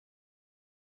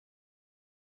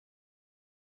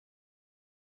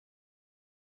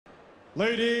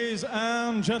Ladies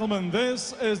and gentlemen,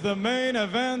 this is the main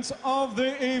event of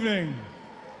the evening.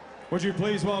 Would you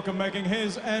please welcome, making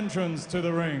his entrance to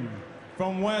the ring,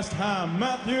 from West Ham,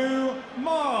 Matthew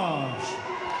Marsh.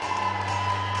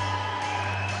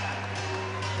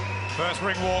 First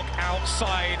ring walk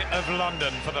outside of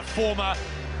London for the former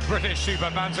British super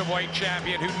bantamweight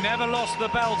champion who never lost the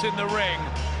belt in the ring.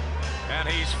 And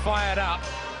he's fired up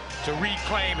to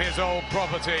reclaim his old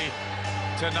property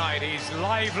tonight. He's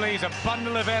lively, he's a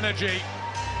bundle of energy.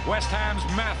 West Ham's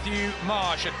Matthew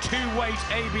Marsh, a two-weight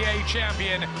ABA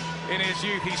champion in his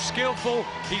youth. He's skillful,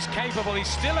 he's capable, he's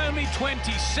still only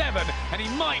 27, and he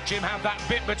might, Jim, have that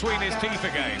bit between his teeth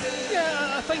again.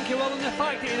 Yeah, I think he will, and the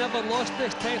fact that he never lost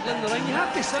this title in the ring, you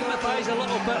have to sympathise a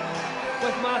little bit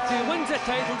with Matthew. Wins the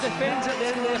title, defends it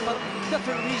then there for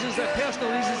different reasons,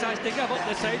 personal reasons, has to give up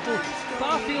the title. But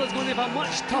I feel he's going to have a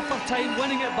much tougher time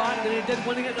winning it back than he did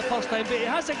winning it the first time. But he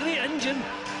has a great engine,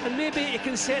 and maybe he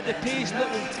can set the pace that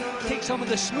will take some of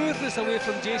the smoothness away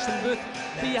from Jason Booth.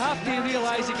 But you have to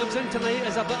realise he comes in tonight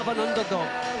as a bit of an underdog.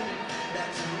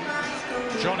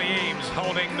 Johnny Eames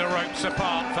holding the ropes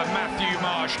apart for Matthew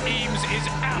Marsh. Eames is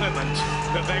adamant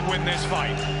that they win this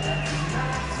fight.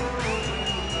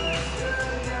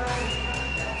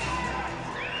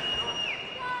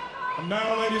 And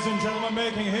now, ladies and gentlemen,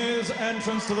 making his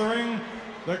entrance to the ring,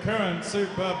 the current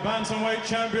super bantamweight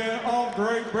champion of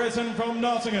Great Britain from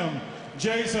Nottingham,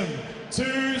 Jason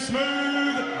Too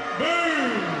Smooth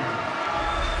Booth.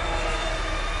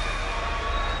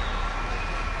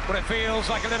 Well, it feels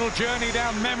like a little journey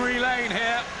down memory lane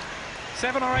here.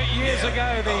 7 or 8 years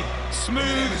ago, the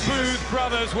Smooth Booth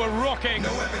brothers were rocking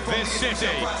this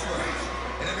city.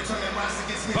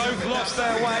 Both lost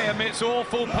their way amidst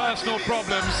awful personal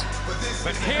problems.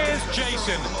 But here's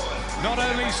Jason, not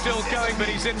only still going, but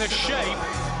he's in the shape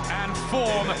and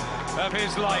form of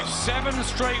his life. 7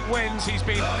 straight wins. He's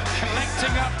been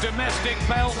collecting up domestic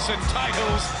belts and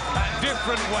titles at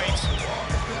different weights.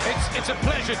 It's a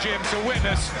pleasure, Jim, to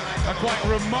witness a quite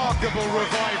remarkable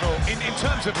revival in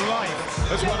terms of life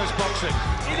as well as boxing.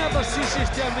 He never ceases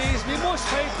to amaze me. Most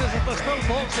fighters, if they're still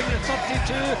boxing at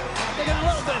 32, they get a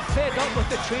little bit fed up with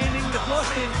the training, they've lost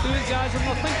the enthusiasm,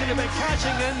 they're thinking about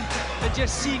cashing in and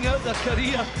just seeing out their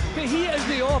career. But he is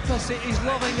the opposite. He's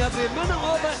loving every minute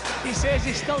of it. He says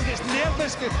he still gets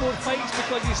nervous before fights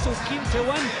because he's so keen to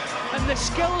win. And the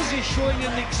skills he's showing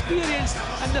and the experience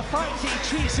and the fact that he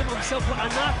treats himself like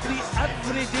an athlete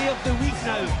every day of the week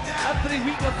now, every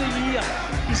week of the year.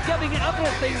 He's giving it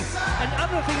everything, and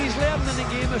everything he's learned in the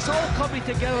game is all coming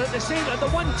together at the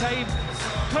one time.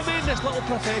 Tremendous little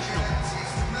professional.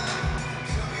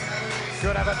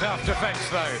 Could have a tough defence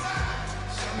though.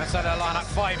 That's at a lineup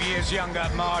 5 years younger.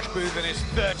 Marsh Booth in his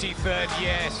 33rd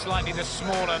year, slightly the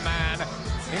smaller man.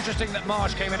 Interesting that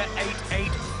Marsh came in at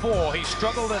 8'8'4". He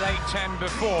struggled at 8'10"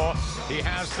 before. He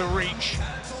has the reach,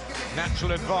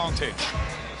 natural advantage.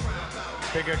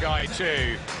 Bigger guy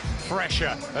too,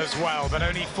 fresher as well, but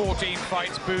only 14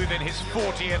 fights. Booth in his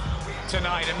 40th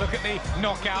tonight. And look at the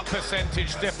knockout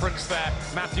percentage difference there.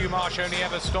 Matthew Marsh only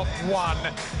ever stopped 1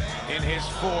 in his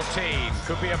 14.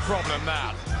 Could be a problem,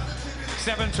 that.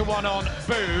 7-1 on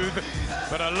Booth,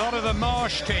 but a lot of the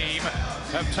Marsh team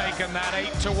have taken that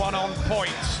 8-1 on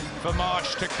points for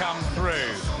Marsh to come through.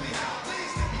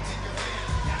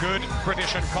 Good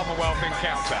British and Commonwealth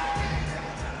encounter.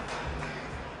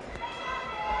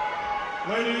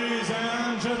 Ladies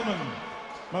and gentlemen,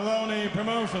 Maloney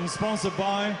Promotions, sponsored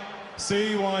by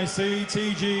CYC,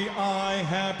 TGI,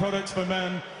 Hair Products for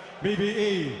Men,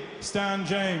 BBE, Stan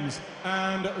James,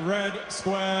 and Red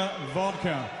Square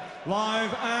Vodka.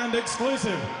 Live and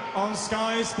exclusive on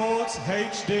Sky Sports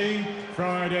HD,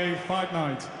 Friday Fight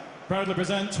Night. Proudly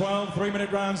present 12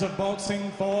 3-minute rounds of boxing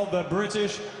for the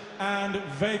British and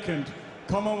vacant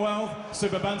Commonwealth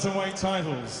Super Bantamweight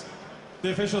titles. The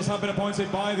officials have been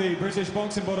appointed by the British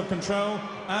Boxing Board of Control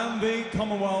and the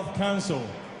Commonwealth Council.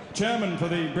 Chairman for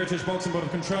the British Boxing Board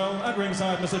of Control, at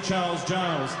ringside, Mr. Charles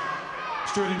Giles.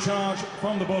 Steward in charge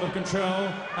from the Board of Control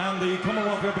and the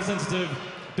Commonwealth representative,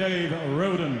 Dave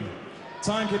Roden.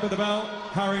 Timekeeper at the bell,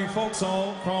 Harry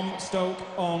Foxall from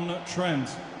Stoke-on-Trent.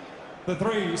 The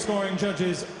 3 scoring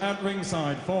judges at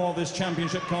ringside for this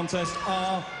championship contest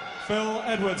are Phil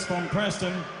Edwards from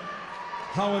Preston,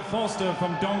 Howard Foster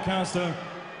from Doncaster,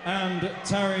 and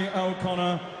Terry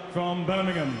O'Connor from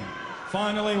Birmingham.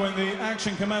 Finally, when the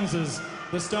action commences,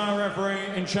 the star referee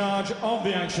in charge of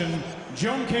the action,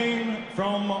 John Keane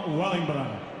from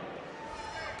Wellingborough.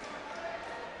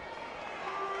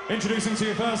 Introducing to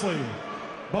you firstly,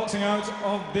 boxing out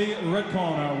of the red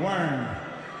corner, wearing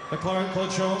the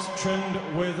claret-coloured shorts trimmed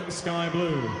with sky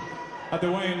blue. At the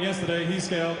weigh-in yesterday, he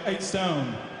scaled 8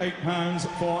 stone, 8 pounds,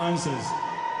 4 ounces.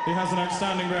 He has an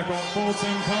outstanding record, 14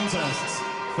 contests,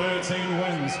 13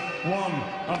 wins. 1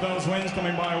 of those wins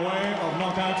coming by way of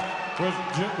knockout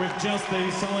with just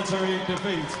the solitary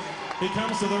defeat. He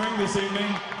comes to the ring this evening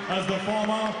as the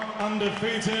former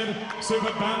undefeated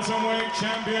super bantamweight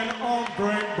champion of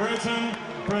Great Britain,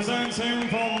 presenting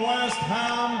from West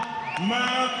Ham,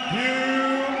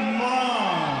 Matthew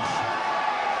Marsh.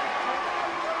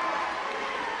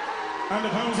 And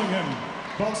opposing him,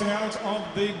 boxing out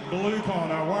of the blue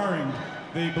corner, wearing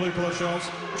the blue colour shorts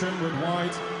trimmed with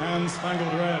white and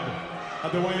spangled red.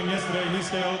 At the weigh-in yesterday, he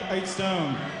scaled 8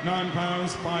 stone, 9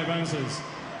 pounds, 5 ounces.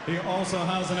 He also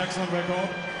has an excellent record,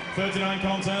 39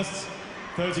 contests,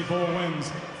 34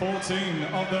 wins, 14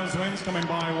 of those wins coming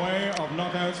by way of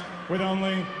knockout with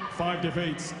only 5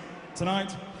 defeats.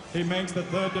 Tonight, he makes the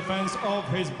 3rd defence of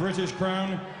his British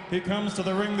crown. He comes to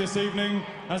the ring this evening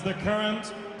as the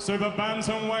current super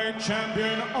bantamweight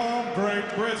champion of Great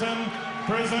Britain,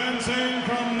 presenting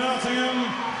from Nottingham,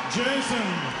 Jason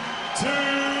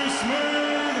Too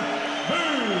Smooth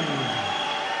Booth.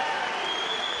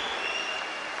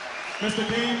 Mr.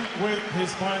 Keane with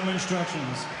his final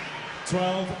instructions.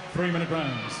 12 3-minute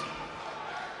rounds.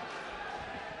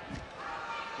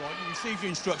 Right, you received your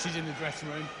instructions in the dressing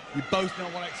room. You both know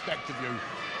what I expect of you.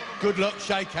 Good luck,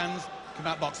 shake hands, come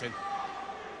out boxing.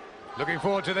 Looking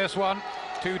forward to this one.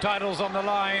 2 titles on the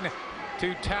line.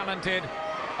 2 talented,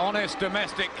 honest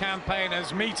domestic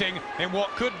campaigners meeting in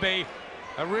what could be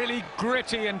a really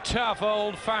gritty and tough,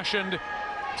 old-fashioned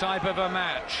type of a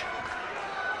match.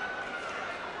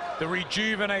 The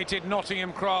rejuvenated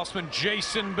Nottingham craftsman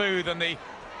Jason Booth and the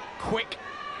quick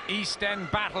East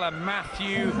End battler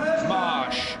Matthew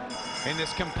Marsh in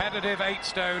this competitive 8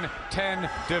 stone 10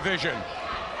 division.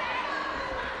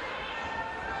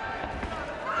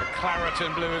 The claret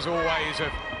and blue as always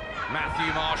of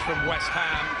Matthew Marsh from West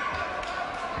Ham.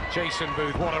 Jason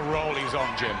Booth, what a role he's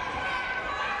on, Jim.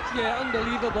 Yeah,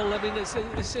 unbelievable. I mean, it's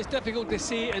difficult to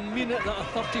say and mean it that a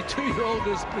 32-year-old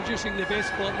is producing the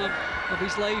best form of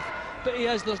his life, but he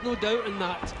is, there's no doubt in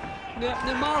that.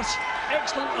 Now Marsh,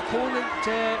 excellent opponent.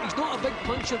 He's not a big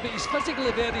puncher, but he's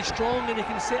physically very strong and he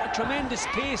can set a tremendous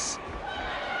pace.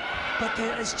 But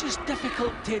it's just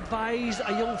difficult to advise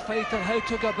a young fighter how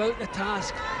to go about the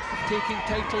task of taking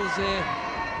titles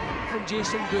from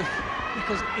Jason Booth,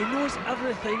 because he knows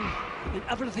everything, and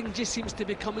everything just seems to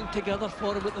be coming together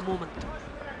for him at the moment.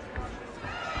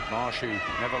 Marsh, who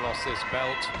never lost this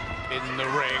belt in the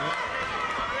ring,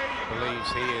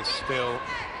 believes he is still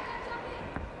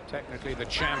technically the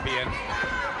champion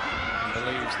and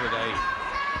believes that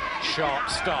a sharp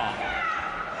start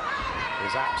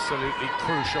is absolutely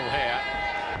crucial here.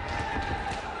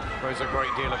 Throws a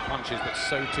great deal of punches, but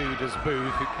so too does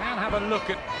Booth, who can have a look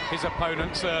at his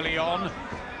opponents early on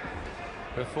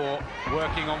before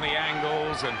working on the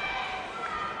angles and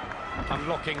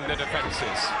unlocking the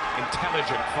defences.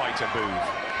 Intelligent fighter, Booth.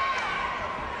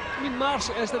 I mean, Marsh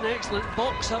is an excellent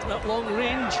boxer at long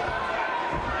range,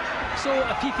 so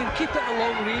if he can keep it at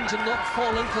long range and not fall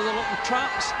into the little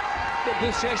traps that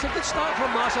Booth says, a good start from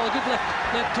Marsh. A good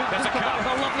left hook. There's a cut.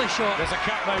 A lovely shot. There's a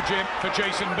cut though, Jim, for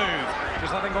Jason Booth.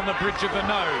 Just I think on the bridge of the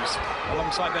nose,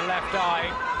 alongside the left eye.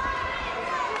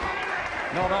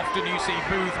 Not often you see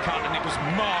Booth cut, and it was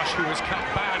Marsh who was cut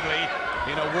badly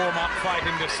in a warm-up fight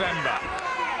in December.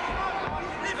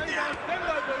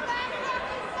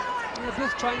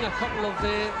 Booth trying a couple of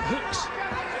hooks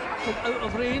from out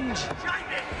of range.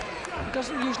 He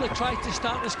doesn't usually try to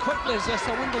start as quickly as this.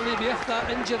 I wonder maybe if that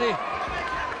injury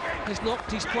has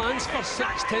knocked his plans for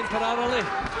 6 temporarily.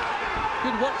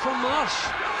 Good work from Marsh.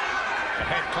 The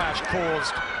head clash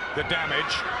caused the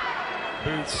damage.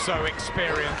 Booth's so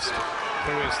experienced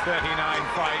through his 39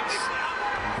 fights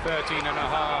and 13 and a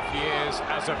half years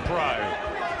as a pro.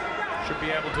 Should be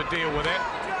able to deal with it.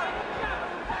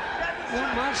 Well,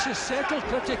 Marsh is settled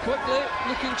pretty quickly,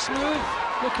 looking smooth,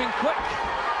 looking quick.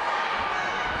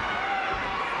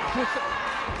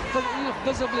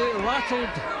 Visibly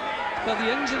rattled by the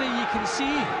injury, you can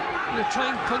see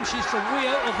trying punches from way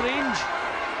out of range.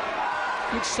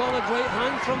 Good solid right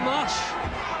hand from Marsh.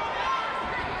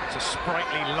 It's a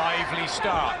sprightly, lively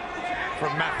start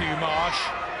from Matthew Marsh.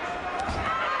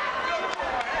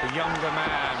 The younger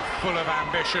man, full of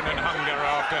ambition and hunger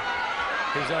after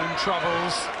his own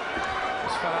troubles.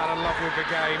 Just fell out of love with the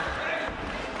game.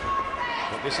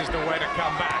 But this is the way to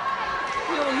come back.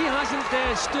 You know, he hasn't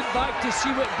stood back to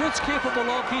see what Booth's capable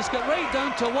of. He's got right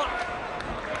down to work.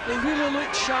 He really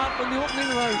looked sharp in the opening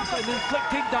round and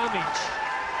inflicted damage.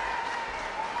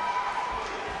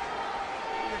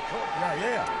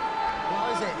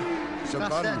 What is it? It's a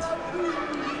That's band.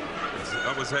 it.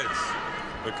 That was heads.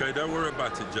 Okay, don't worry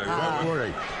about it, Jay. Ah. Don't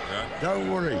worry. worry.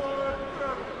 Don't worry.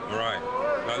 All right.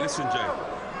 Now listen, Jay.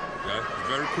 Yeah,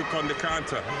 very quick on the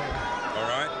counter. All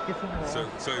right.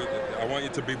 So I want you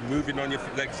to be moving on your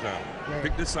legs now.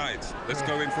 Pick the sides. Let's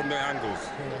go in from the angles.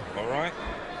 All right.